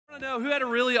I want to know who had a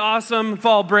really awesome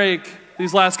fall break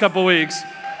these last couple weeks.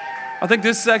 I think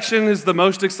this section is the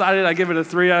most excited. I give it a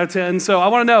 3 out of 10. So I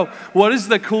want to know, what is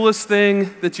the coolest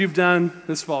thing that you've done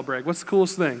this fall break? What's the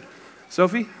coolest thing?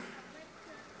 Sophie?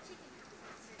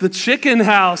 The chicken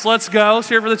house. Let's go. Let's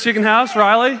hear it for the chicken house.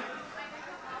 Riley?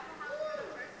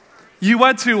 You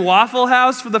went to Waffle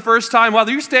House for the first time. Wow,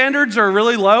 your standards are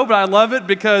really low, but I love it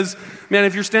because, man,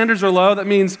 if your standards are low, that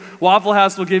means Waffle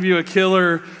House will give you a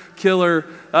killer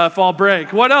fall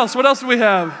break. What else? What else do we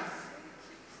have?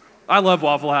 I love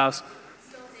Waffle House.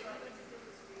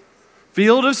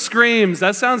 Field of Screams.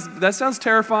 That sounds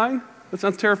terrifying. That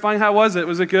sounds terrifying. How was it?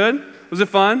 Was it good? Was it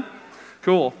fun?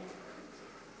 Cool.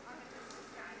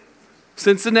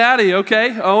 Cincinnati.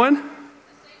 Okay. Owen?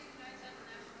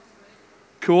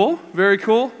 Cool. Very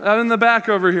cool. Out in the back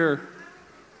over here.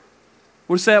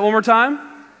 Would you say that one more time?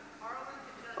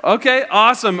 Okay.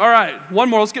 Awesome. All right. One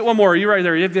more. Let's get one more. You right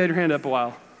there. You've had your hand up a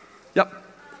while. Yep.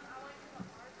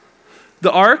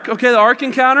 The Ark. Okay. The Ark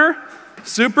encounter.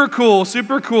 Super cool.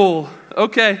 Super cool.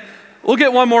 Okay. We'll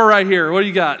get one more right here. What do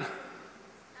you got?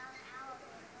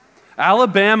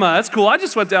 Alabama. That's cool. I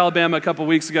just went to Alabama a couple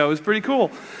weeks ago. It was pretty cool.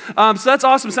 So that's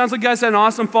awesome. Sounds like you guys had an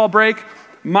awesome fall break.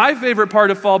 My favorite part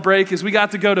of fall break is we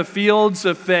got to go to Fields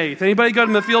of Faith. Anybody go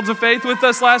to the Fields of Faith with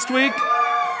us last week?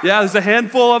 Yeah, there's a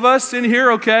handful of us in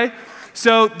here, okay.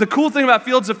 So the cool thing about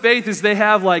Fields of Faith is they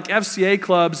have like FCA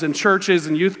clubs and churches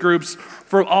and youth groups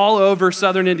from all over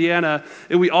southern Indiana.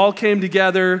 And we all came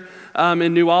together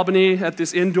in New Albany at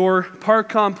this indoor park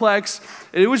complex.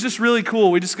 And it was just really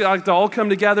cool. We just got to all come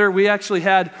together. We actually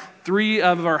had 3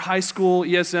 of our high school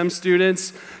ESM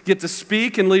students get to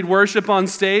speak and lead worship on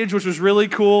stage, which was really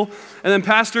cool. And then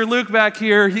Pastor Luke back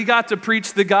here, he got to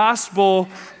preach the gospel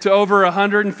to over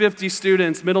 150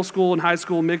 students, middle school and high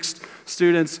school mixed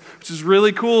students, which is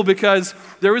really cool because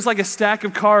there was like a stack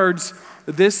of cards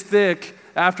this thick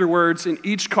afterwards, and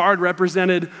each card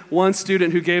represented one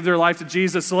student who gave their life to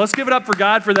Jesus. So let's give it up for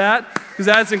God for that, because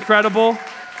that's incredible.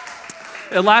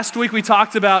 And last week we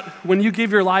talked about when you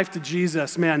give your life to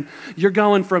Jesus, man, you're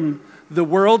going from the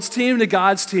world's team to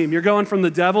God's team. You're going from the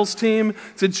devil's team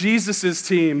to Jesus's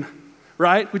team,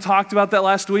 right? We talked about that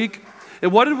last week.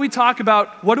 And what did we talk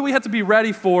about? What do we have to be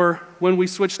ready for when we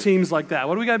switch teams like that?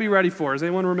 What do we got to be ready for? Does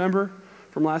anyone remember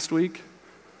from last week?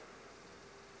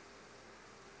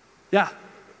 Yeah.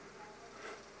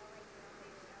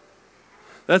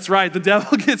 That's right. The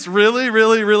devil gets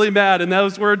really mad. And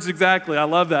those words exactly. I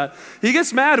love that. He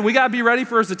gets mad, and we got to be ready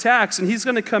for his attacks. And he's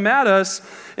going to come at us.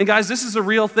 And guys, this is a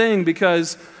real thing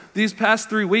because these past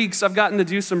 3 weeks, I've gotten to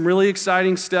do some really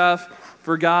exciting stuff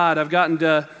for God. I've gotten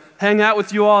to hang out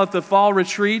with you all at the fall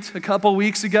retreat a couple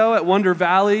weeks ago at Wonder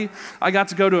Valley. I got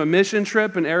to go to a mission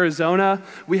trip in Arizona.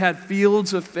 We had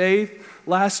Fields of Faith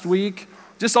last week.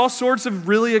 Just all sorts of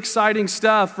really exciting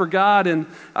stuff for God, and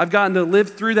I've gotten to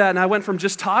live through that, and I went from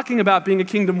just talking about being a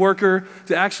kingdom worker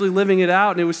to actually living it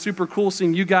out, and it was super cool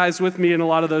seeing you guys with me in a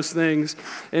lot of those things,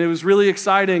 and it was really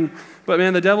exciting. But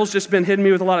man, the devil's just been hitting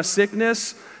me with a lot of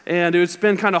sickness, and it's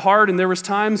been kind of hard, and there was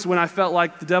times when I felt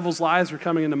like the devil's lies were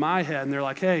coming into my head, and they're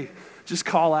like, hey, just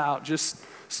call out, just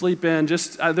sleep in.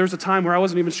 There was a time where I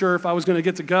wasn't even sure if I was going to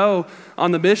get to go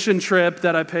on the mission trip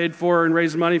that I paid for and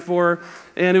raised money for.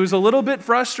 And it was a little bit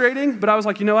frustrating, but I was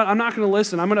like, you know what? I'm not going to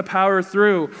listen. I'm going to power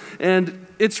through. And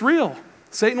it's real.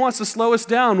 Satan wants to slow us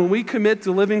down. When we commit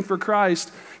to living for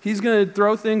Christ, he's going to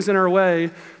throw things in our way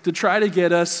to try to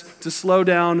get us to slow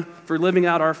down for living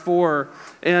out our for.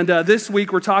 And this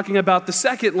week, we're talking about the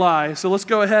second lie. So let's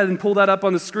go ahead and pull that up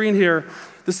on the screen here.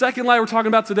 The second lie we're talking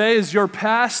about today is your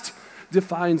past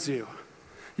defines you.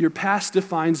 Your past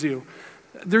defines you.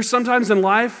 There's sometimes in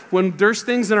life when there's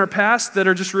things in our past that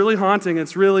are just really haunting.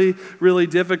 It's really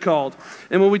difficult.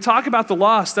 And when we talk about the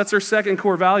lost, that's our second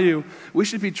core value. We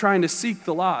should be trying to seek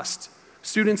the lost.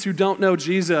 Students who don't know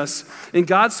Jesus. And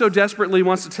God so desperately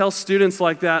wants to tell students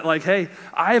like that, like, hey,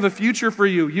 I have a future for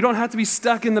you. You don't have to be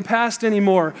stuck in the past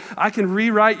anymore. I can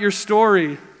rewrite your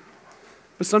story.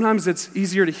 But sometimes it's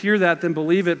easier to hear that than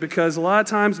believe it because a lot of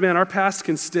times, man, our past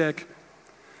can stick.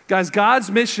 Guys, God's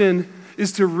mission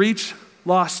is to reach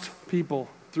lost people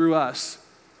through us.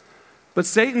 But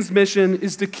Satan's mission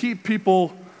is to keep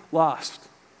people lost.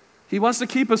 He wants to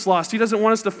keep us lost. He doesn't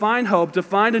want us to find hope, to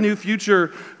find a new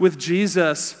future with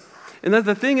Jesus. And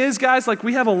the thing is, guys, like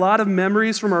we have a lot of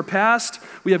memories from our past.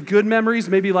 We have good memories,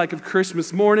 maybe like of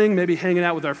Christmas morning, maybe hanging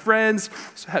out with our friends,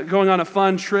 going on a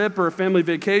fun trip or a family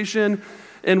vacation.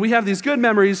 And we have these good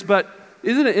memories, but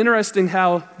isn't it interesting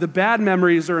how the bad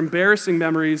memories or embarrassing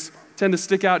memories tend to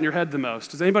stick out in your head the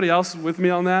most? Is anybody else with me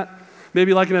on that?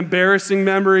 Maybe like an embarrassing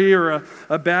memory or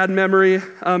a bad memory.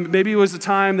 Maybe it was a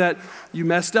time that you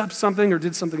messed up something or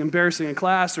did something embarrassing in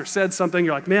class or said something.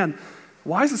 You're like, man,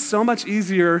 why is it so much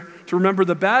easier to remember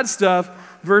the bad stuff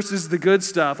versus the good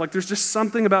stuff? Like there's just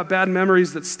something about bad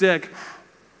memories that stick.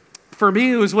 For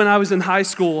me, it was when I was in high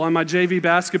school on my JV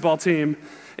basketball team.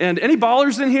 And any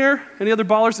ballers in here? Any other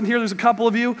ballers in here? There's a couple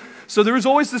of you. So there was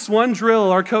always this one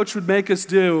drill our coach would make us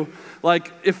do.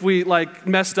 Like if we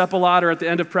messed up a lot or at the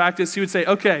end of practice, he would say,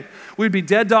 okay, we'd be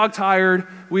dead dog tired.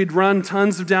 We'd run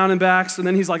tons of down and backs. And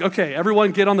then he's like, okay,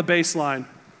 everyone get on the baseline.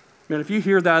 Man, if you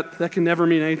hear that, that can never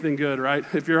mean anything good, right?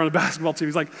 If you're on a basketball team,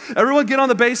 he's like, everyone get on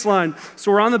the baseline.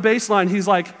 So we're on the baseline. He's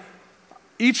like,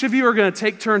 each of you are going to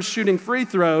take turns shooting free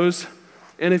throws.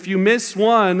 And if you miss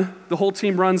one, the whole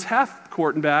team runs half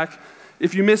court and back.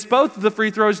 If you miss both of the free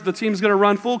throws, the team's going to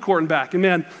run full court and back. And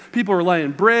man, people were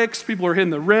laying bricks, people were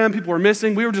hitting the rim, people were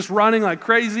missing. We were just running like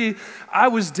crazy. I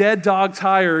was dead dog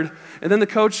tired. And then the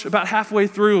coach, about halfway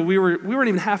through, we weren't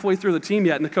even halfway through the team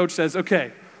yet, and the coach says,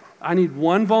 okay, I need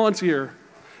one volunteer.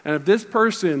 And if this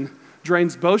person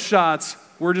drains both shots,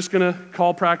 we're just going to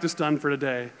call practice done for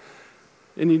today.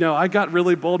 And you know, I got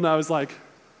really bold and I was like,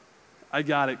 I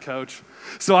got it, coach.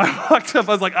 So I walked up,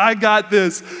 I was like, I got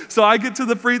this. So I get to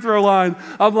the free throw line.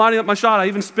 I'm lining up my shot. I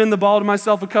even spin the ball to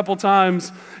myself a couple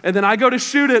times. And then I go to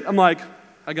shoot it. I'm like,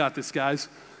 I got this, guys.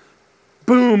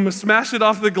 Boom, smash it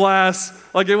off the glass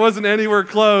like it wasn't anywhere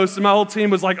close. And my whole team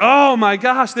was like, oh my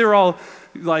gosh. They were all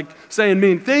like saying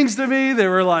mean things to me. They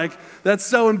were like, that's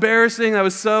so embarrassing. I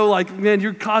was so like, man,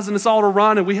 you're causing us all to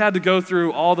run. And we had to go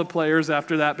through all the players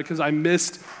after that because I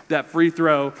missed that free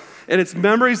throw. And it's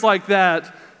memories like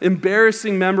that,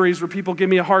 embarrassing memories where people give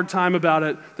me a hard time about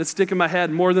it, that stick in my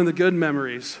head more than the good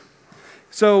memories.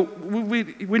 So we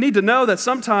need to know that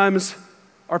sometimes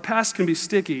our past can be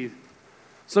sticky.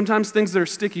 Sometimes things that are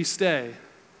sticky stay.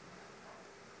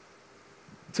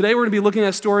 Today we're going to be looking at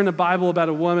a story in the Bible about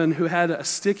a woman who had a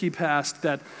sticky past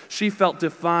that she felt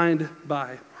defined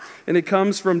by. And it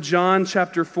comes from John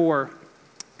chapter 4.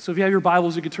 So if you have your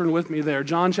Bibles, you can turn with me there.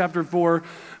 John chapter 4,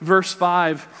 verse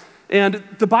 5. And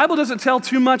the Bible doesn't tell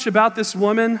too much about this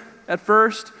woman at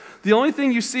first. The only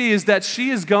thing you see is that she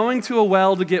is going to a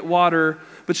well to get water,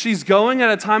 but she's going at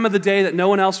a time of the day that no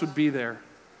one else would be there.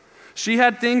 She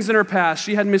had things in her past.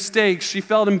 She had mistakes. She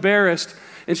felt embarrassed.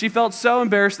 And she felt so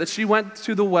embarrassed that she went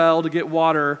to the well to get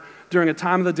water during a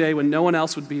time of the day when no one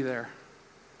else would be there.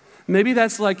 Maybe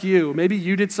that's like you. Maybe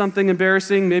you did something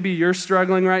embarrassing. Maybe you're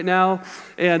struggling right now.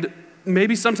 And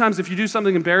maybe sometimes if you do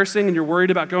something embarrassing and you're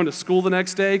worried about going to school the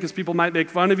next day because people might make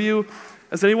fun of you,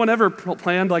 has anyone ever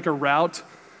planned like a route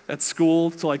at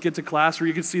school to like get to class where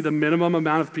you can see the minimum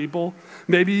amount of people?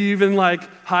 Maybe you even like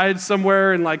hide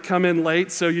somewhere and like come in late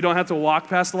so you don't have to walk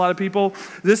past a lot of people.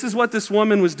 This is what this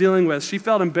woman was dealing with. She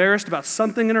felt embarrassed about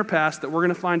something in her past that we're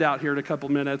going to find out here in a couple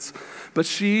minutes. But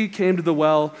she came to the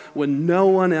well when no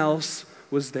one else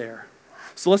was there.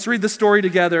 So let's read the story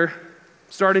together,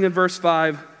 starting in verse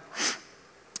 5.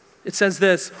 It says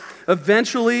this: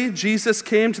 Eventually, Jesus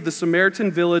came to the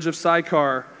Samaritan village of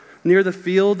Sychar, near the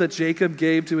field that Jacob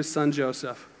gave to his son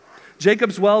Joseph.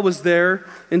 Jacob's well was there,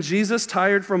 and Jesus,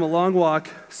 tired from a long walk,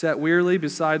 sat wearily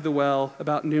beside the well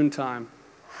about noontime.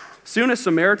 Soon a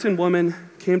Samaritan woman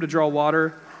came to draw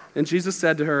water, and Jesus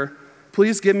said to her,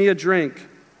 "Please give me a drink."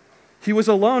 He was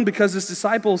alone because his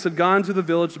disciples had gone to the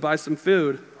village to buy some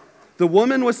food. The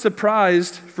woman was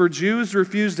surprised, for Jews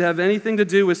refused to have anything to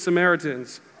do with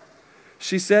Samaritans.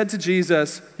 She said to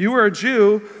Jesus, "You are a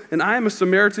Jew, and I am a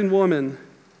Samaritan woman.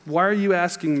 Why are you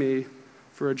asking me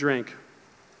for a drink?"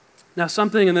 Now,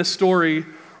 something in this story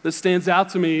that stands out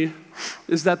to me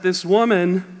is that this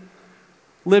woman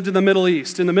lived in the Middle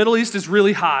East. And the Middle East is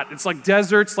really hot. It's like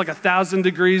deserts, like 1,000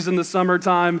 degrees in the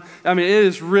summertime. I mean, it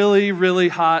is really, really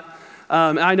hot.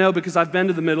 I know because I've been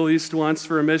to the Middle East once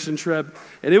for a mission trip,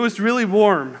 and it was really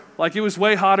warm. Like, it was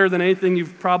way hotter than anything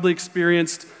you've probably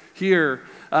experienced here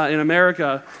in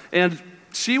America. And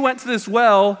she went to this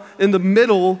well in the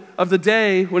middle of the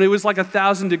day when it was like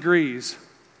 1,000 degrees.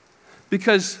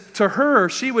 Because to her,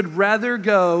 she would rather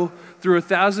go through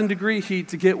 1,000-degree heat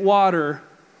to get water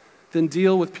than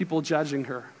deal with people judging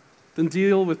her, than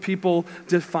deal with people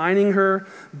defining her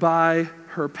by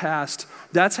her past.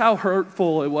 That's how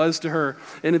hurtful it was to her.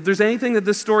 And if there's anything that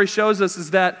this story shows us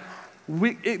is that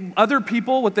other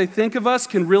people, what they think of us,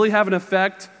 can really have an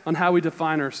effect on how we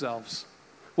define ourselves.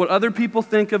 What other people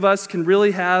think of us can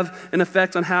really have an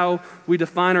effect on how we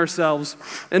define ourselves.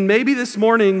 And maybe this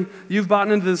morning you've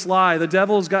bought into this lie. The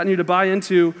devil has gotten you to buy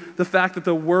into the fact that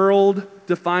the world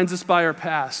defines us by our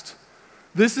past.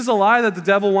 This is a lie that the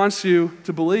devil wants you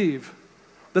to believe.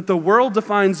 that the world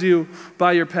defines you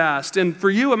by your past. And for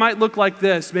you, it might look like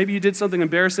this. Maybe you did something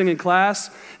embarrassing in class,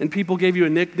 and people gave you a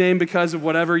nickname because of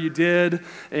whatever you did,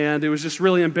 and it was just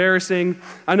really embarrassing.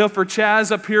 I know for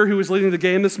Chaz up here, who was leading the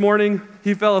game this morning,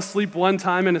 he fell asleep one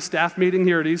time in a staff meeting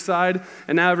here at Eastside,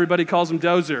 and now everybody calls him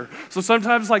Dozer. So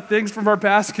sometimes things from our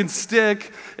past can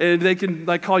stick, and they can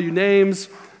call you names.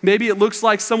 Maybe it looks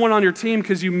like someone on your team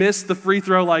because you missed the free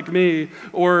throw like me,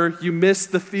 or you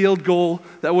missed the field goal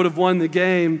that would have won the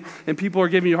game, and people are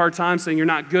giving you a hard time saying you're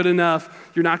not good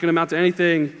enough, you're not going to amount to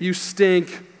anything, you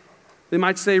stink. They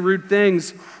might say rude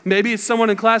things. Maybe it's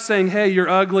someone in class saying, hey, you're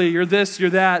ugly, you're this,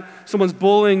 you're that. Someone's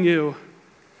bullying you.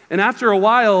 And after a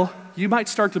while, you might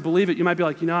start to believe it. You might be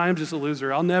like, I am just a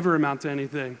loser. I'll never amount to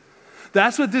anything.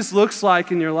 That's what this looks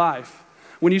like in your life.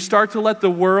 When you start to let the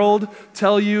world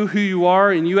tell you who you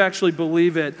are and you actually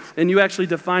believe it and you actually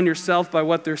define yourself by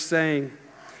what they're saying.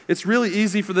 It's really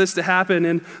easy for this to happen.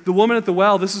 And the woman at the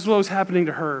well, this is what was happening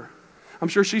to her. I'm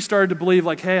sure she started to believe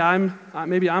hey,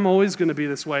 maybe I'm always going to be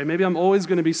this way. Maybe I'm always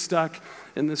going to be stuck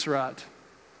in this rut.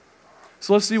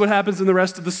 So let's see what happens in the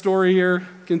rest of the story here,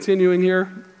 continuing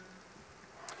here.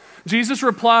 Jesus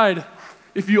replied,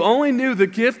 if you only knew the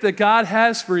gift that God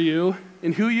has for you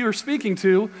and who you are speaking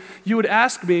to, you would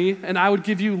ask me, and I would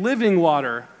give you living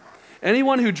water.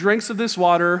 Anyone who drinks of this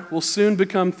water will soon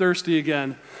become thirsty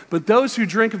again. But those who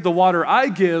drink of the water I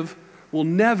give will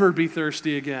never be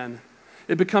thirsty again.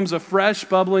 It becomes a fresh,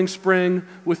 bubbling spring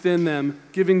within them,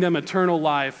 giving them eternal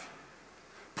life.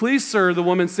 Please, sir, the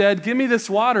woman said, give me this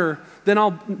water, then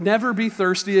I'll never be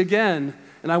thirsty again,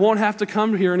 and I won't have to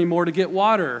come here anymore to get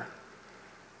water.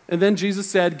 And then Jesus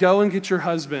said, go and get your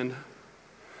husband.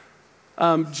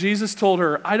 Jesus told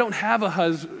her, you don't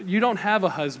have a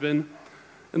husband.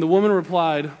 And the woman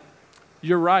replied,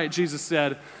 you're right, Jesus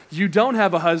said, you don't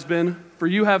have a husband, for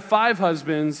you have 5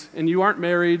 husbands, and you aren't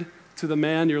married to the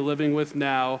man you're living with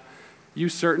now. You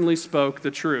certainly spoke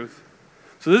the truth.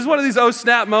 So this is one of these oh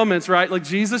snap moments, right?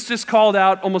 Jesus just called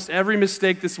out almost every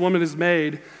mistake this woman has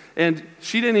made, and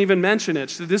she didn't even mention it.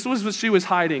 So this was what she was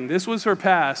hiding. This was her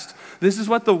past. This is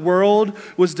what the world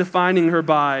was defining her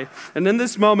by. And in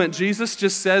this moment, Jesus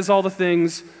just says all the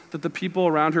things that the people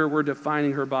around her were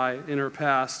defining her by in her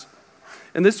past.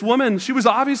 And this woman, she was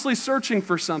obviously searching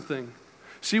for something.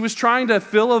 She was trying to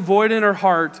fill a void in her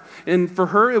heart, and for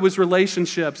her it was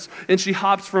relationships. And she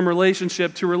hops from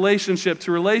relationship to relationship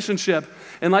to relationship.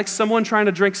 And like someone trying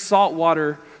to drink salt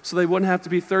water so they wouldn't have to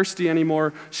be thirsty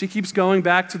anymore, she keeps going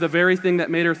back to the very thing that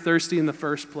made her thirsty in the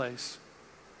first place.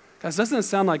 Guys, doesn't it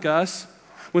sound like us?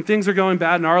 When things are going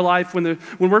bad in our life, when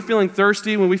we're feeling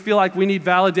thirsty, when we feel like we need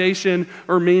validation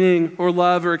or meaning or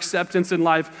love or acceptance in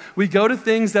life, we go to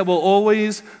things that will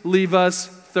always leave us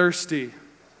thirsty.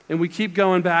 And we keep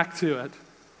going back to it.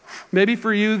 Maybe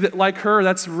for you, like her,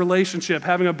 that's a relationship,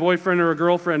 having a boyfriend or a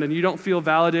girlfriend, and you don't feel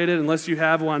validated unless you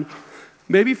have one.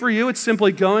 Maybe for you, it's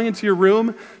simply going into your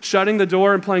room, shutting the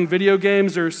door and playing video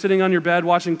games, or sitting on your bed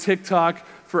watching TikTok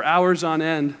for hours on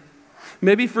end.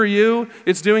 Maybe for you,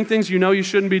 it's doing things you know you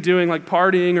shouldn't be doing, like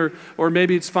partying, or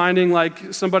maybe it's finding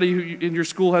somebody who in your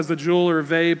school has the Juul or a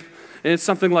vape, and it's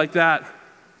something like that.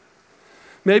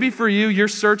 Maybe for you, you're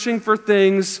searching for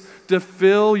things to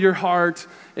fill your heart,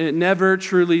 and it never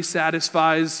truly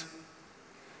satisfies.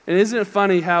 And isn't it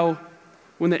funny how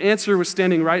when the answer was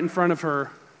standing right in front of her,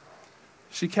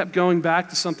 she kept going back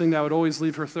to something that would always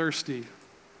leave her thirsty?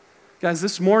 Guys,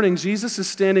 this morning, Jesus is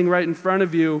standing right in front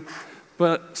of you,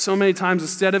 but so many times,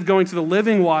 instead of going to the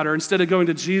living water, instead of going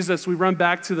to Jesus, we run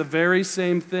back to the very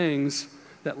same things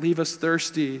that leave us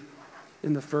thirsty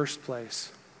in the first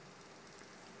place.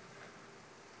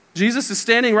 Jesus is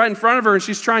standing right in front of her, and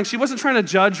she wasn't trying to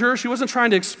judge her. She wasn't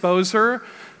trying to expose her.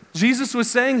 Jesus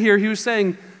was saying here, he was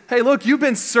saying, hey, look, you've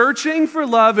been searching for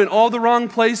love in all the wrong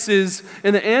places,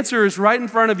 and the answer is right in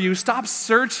front of you. Stop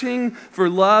searching for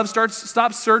love.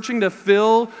 Stop searching to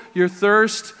fill your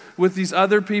thirst with these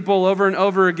other people over and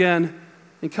over again,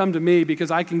 and come to me,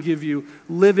 because I can give you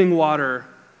living water,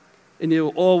 and it will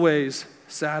always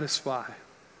satisfy.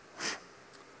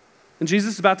 And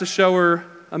Jesus is about to show her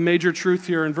a major truth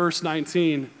here in verse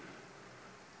 19.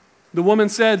 The woman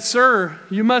said, sir,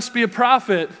 you must be a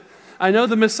prophet. I know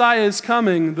the Messiah is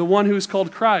coming, the one who is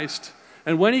called Christ.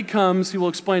 And when he comes, he will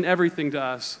explain everything to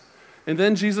us. And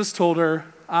then Jesus told her,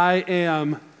 I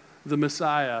am the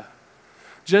Messiah.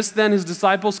 Just then his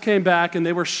disciples came back, and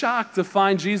they were shocked to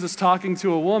find Jesus talking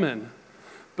to a woman.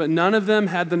 But none of them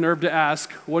had the nerve to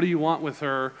ask, what do you want with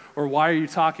her, or why are you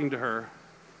talking to her?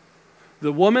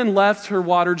 The woman left her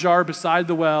water jar beside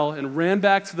the well and ran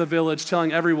back to the village,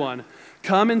 telling everyone,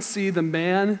 come and see the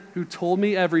man who told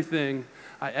me everything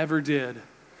I ever did.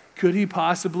 Could he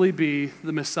possibly be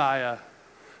the Messiah?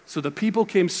 So the people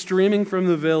came streaming from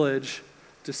the village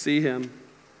to see him.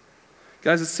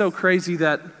 Guys, it's so crazy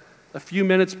that a few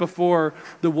minutes before,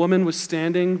 the woman was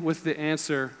standing with the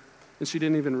answer, and she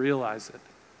didn't even realize it.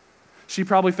 She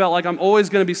probably felt like, I'm always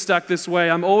going to be stuck this way.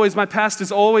 My past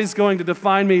is always going to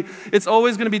define me. It's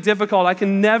always going to be difficult. I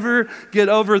can never get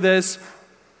over this.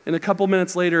 And a couple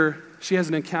minutes later, she has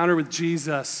an encounter with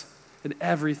Jesus, and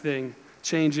everything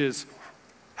changes.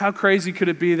 How crazy could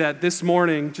it be that this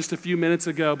morning, just a few minutes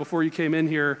ago, before you came in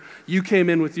here, you came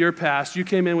in with your past, you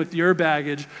came in with your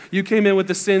baggage, you came in with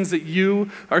the sins that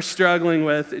you are struggling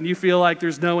with, and you feel like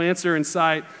there's no answer in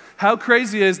sight. How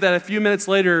crazy is that a few minutes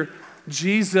later,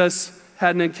 Jesus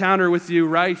had an encounter with you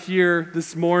right here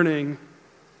this morning,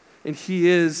 and he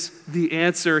is the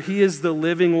answer. He is the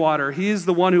living water. He is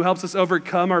the one who helps us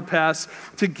overcome our past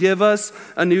to give us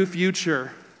a new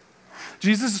future.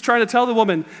 Jesus is trying to tell the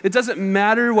woman, it doesn't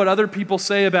matter what other people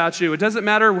say about you. It doesn't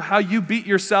matter how you beat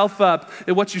yourself up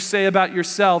and what you say about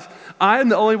yourself. I am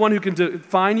the only one who can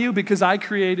define you because I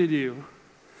created you.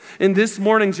 And this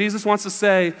morning, Jesus wants to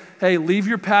say, hey, leave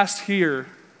your past here.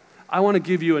 I want to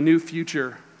give you a new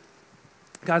future.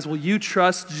 Guys, will you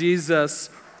trust Jesus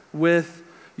with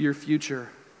your future?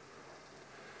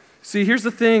 See, here's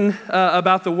the thing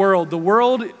about the world. The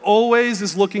world always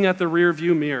is looking at the rear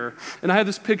view mirror. And I have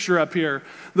this picture up here.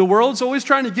 The world's always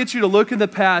trying to get you to look in the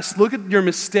past, look at your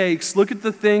mistakes, look at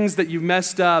the things that you've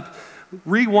messed up,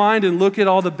 rewind and look at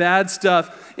all the bad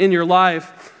stuff in your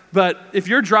life. But if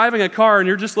you're driving a car and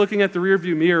you're just looking at the rear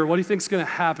view mirror, what do you think is going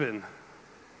to happen?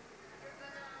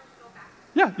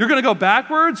 Yeah, you're going to go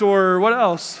backwards, or what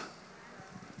else?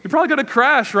 You're probably going to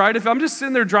crash, right? If I'm just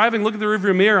sitting there driving, look at the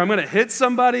rearview mirror, I'm going to hit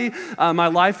somebody. My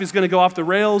life is going to go off the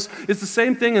rails. It's the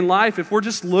same thing in life. If we're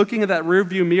just looking at that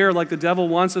rearview mirror like the devil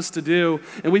wants us to do,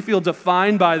 and we feel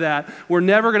defined by that, we're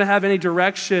never going to have any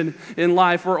direction in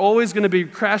life. We're always going to be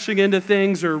crashing into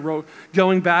things or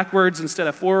going backwards instead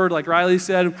of forward, like Riley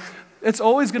said. It's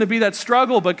always going to be that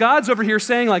struggle. But God's over here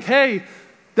saying, like, hey,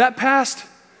 that past,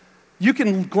 you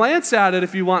can glance at it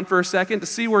if you want for a second to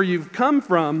see where you've come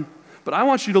from. But I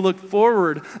want you to look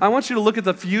forward. I want you to look at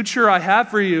the future I have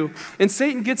for you. And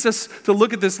Satan gets us to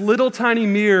look at this little tiny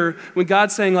mirror when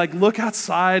God's saying, like, look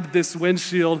outside this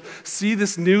windshield. See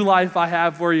this new life I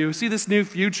have for you. See this new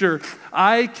future.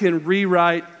 I can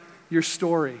rewrite your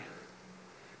story.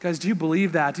 Guys, do you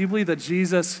believe that? Do you believe that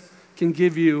Jesus can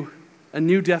give you a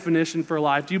new definition for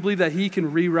life? Do you believe that he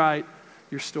can rewrite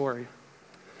your story?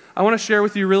 I want to share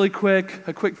with you really quick,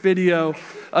 a quick video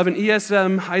of an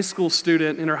ESM high school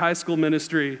student in her high school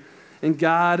ministry, and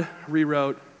God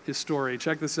rewrote his story.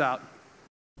 Check this out.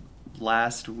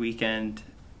 Last weekend,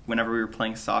 whenever we were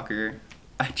playing soccer,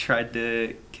 I tried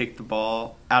to kick the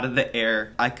ball out of the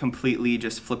air. I completely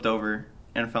just flipped over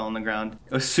and fell on the ground.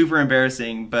 It was super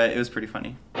embarrassing, but it was pretty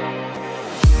funny.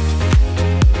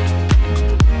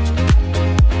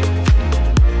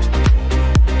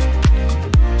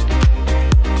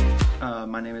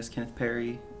 My name is Kenneth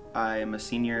Perry. I am a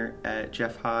senior at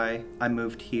Jeff High. I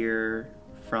moved here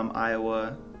from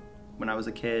Iowa when I was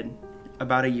a kid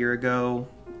about a year ago,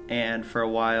 and for a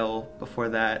while before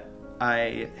that,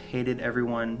 I hated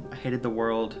everyone. I hated the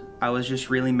world. I was just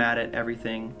really mad at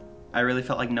everything. I really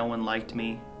felt like no one liked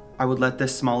me. I would let the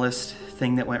smallest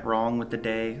thing that went wrong with the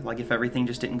day, like if everything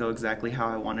just didn't go exactly how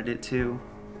I wanted it to,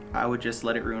 I would just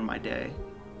let it ruin my day.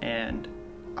 And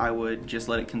I would just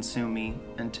let it consume me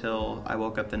until I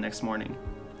woke up the next morning.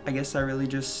 I guess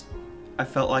I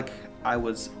felt like I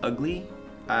was ugly.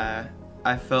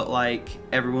 I felt like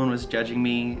everyone was judging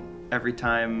me every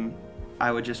time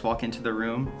I would just walk into the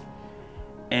room.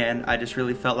 And I just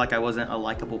really felt like I wasn't a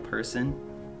likable person.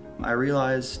 I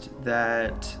realized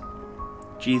that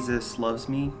Jesus loves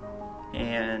me,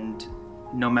 and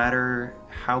no matter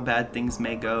how bad things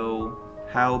may go,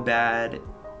 how bad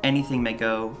anything may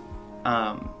go,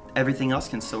 everything else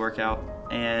can still work out.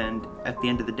 And at the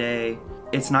end of the day,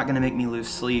 it's not gonna make me lose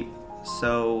sleep,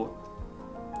 so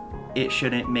it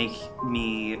shouldn't make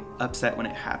me upset when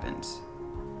it happens.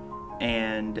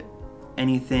 And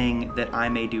anything that I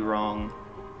may do wrong,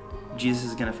 Jesus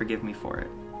is gonna forgive me for it.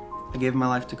 I gave my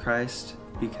life to Christ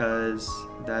because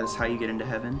that is how you get into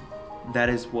heaven. That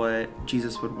is what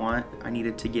Jesus would want. I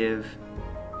needed to give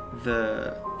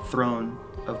the throne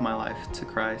of my life to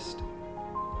Christ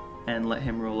and let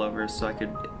him rule over so I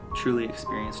could truly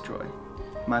experience joy.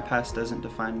 My past doesn't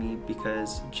define me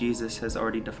because Jesus has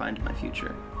already defined my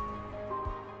future.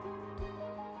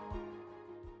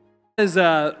 Is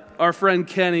our friend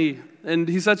Kenny, and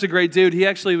he's such a great dude. He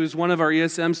actually was one of our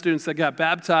ESM students that got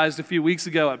baptized a few weeks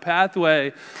ago at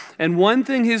Pathway. And one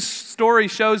thing his story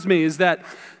shows me is that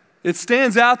It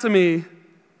stands out to me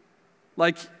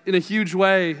like in a huge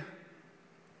way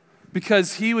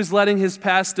because he was letting his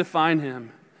past define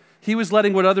him. He was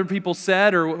letting what other people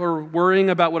said or worrying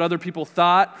about what other people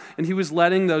thought, and he was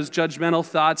letting those judgmental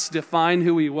thoughts define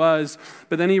who he was.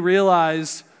 But then he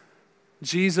realized,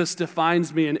 Jesus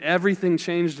defines me, and everything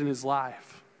changed in his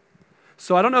life.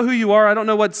 So I don't know who you are. I don't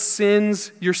know what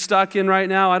sins you're stuck in right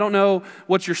now. I don't know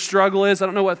what your struggle is. I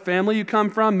don't know what family you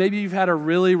come from. Maybe you've had a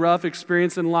really rough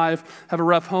experience in life, have a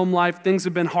rough home life. Things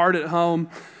have been hard at home.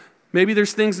 Maybe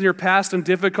there's things in your past and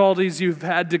difficulties you've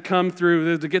had to come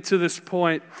through to get to this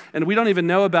point, and we don't even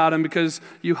know about them because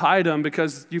you hide them,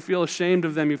 because you feel ashamed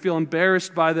of them, you feel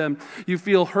embarrassed by them, you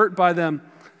feel hurt by them.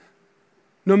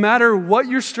 No matter what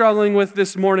you're struggling with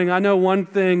this morning, I know one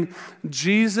thing: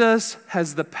 Jesus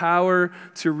has the power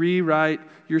to rewrite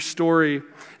your story.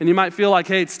 And you might feel like,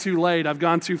 hey, it's too late, I've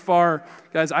gone too far.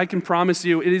 Guys, I can promise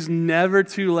you, it is never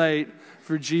too late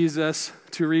for Jesus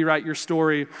to rewrite your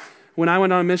story. When I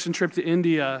went on a mission trip to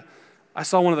India, I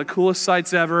saw one of the coolest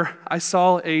sights ever. I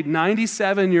saw a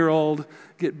 97-year-old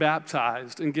get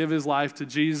baptized and give his life to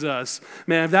Jesus.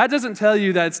 Man, if that doesn't tell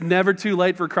you that it's never too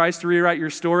late for Christ to rewrite your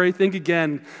story, think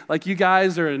again. Like you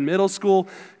guys are in middle school,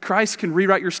 Christ can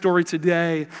rewrite your story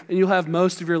today, and you'll have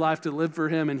most of your life to live for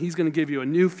him, and he's going to give you a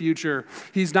new future.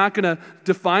 He's not going to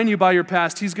define you by your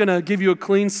past. He's going to give you a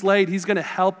clean slate. He's going to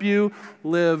help you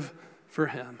live for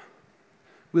him.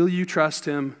 Will you trust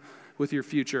him with your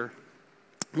future?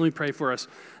 Let me pray for us.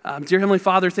 Dear Heavenly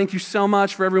Father, thank you so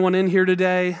much for everyone in here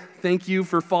today. Thank you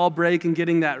for fall break and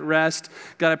getting that rest.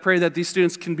 God, I pray that these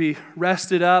students can be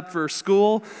rested up for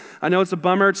school. I know it's a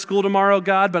bummer at school tomorrow,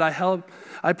 God, but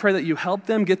I pray that you help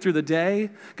them get through the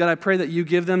day. God, I pray that you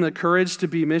give them the courage to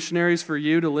be missionaries for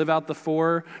you, to live out the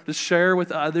four, to share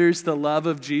with others the love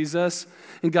of Jesus.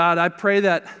 And God, I pray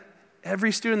that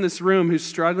every student in this room who's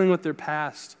struggling with their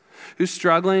past, who's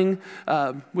struggling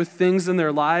with things in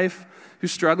their life,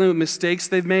 who's struggling with mistakes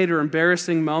they've made or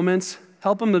embarrassing moments,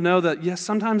 help them to know that, yes,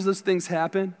 sometimes those things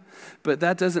happen, but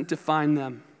that doesn't define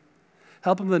them.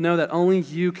 Help them to know that only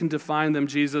you can define them,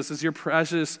 Jesus, as your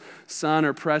precious son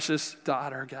or precious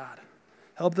daughter, God.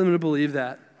 Help them to believe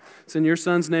that. It's in your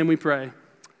son's name we pray.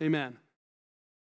 Amen.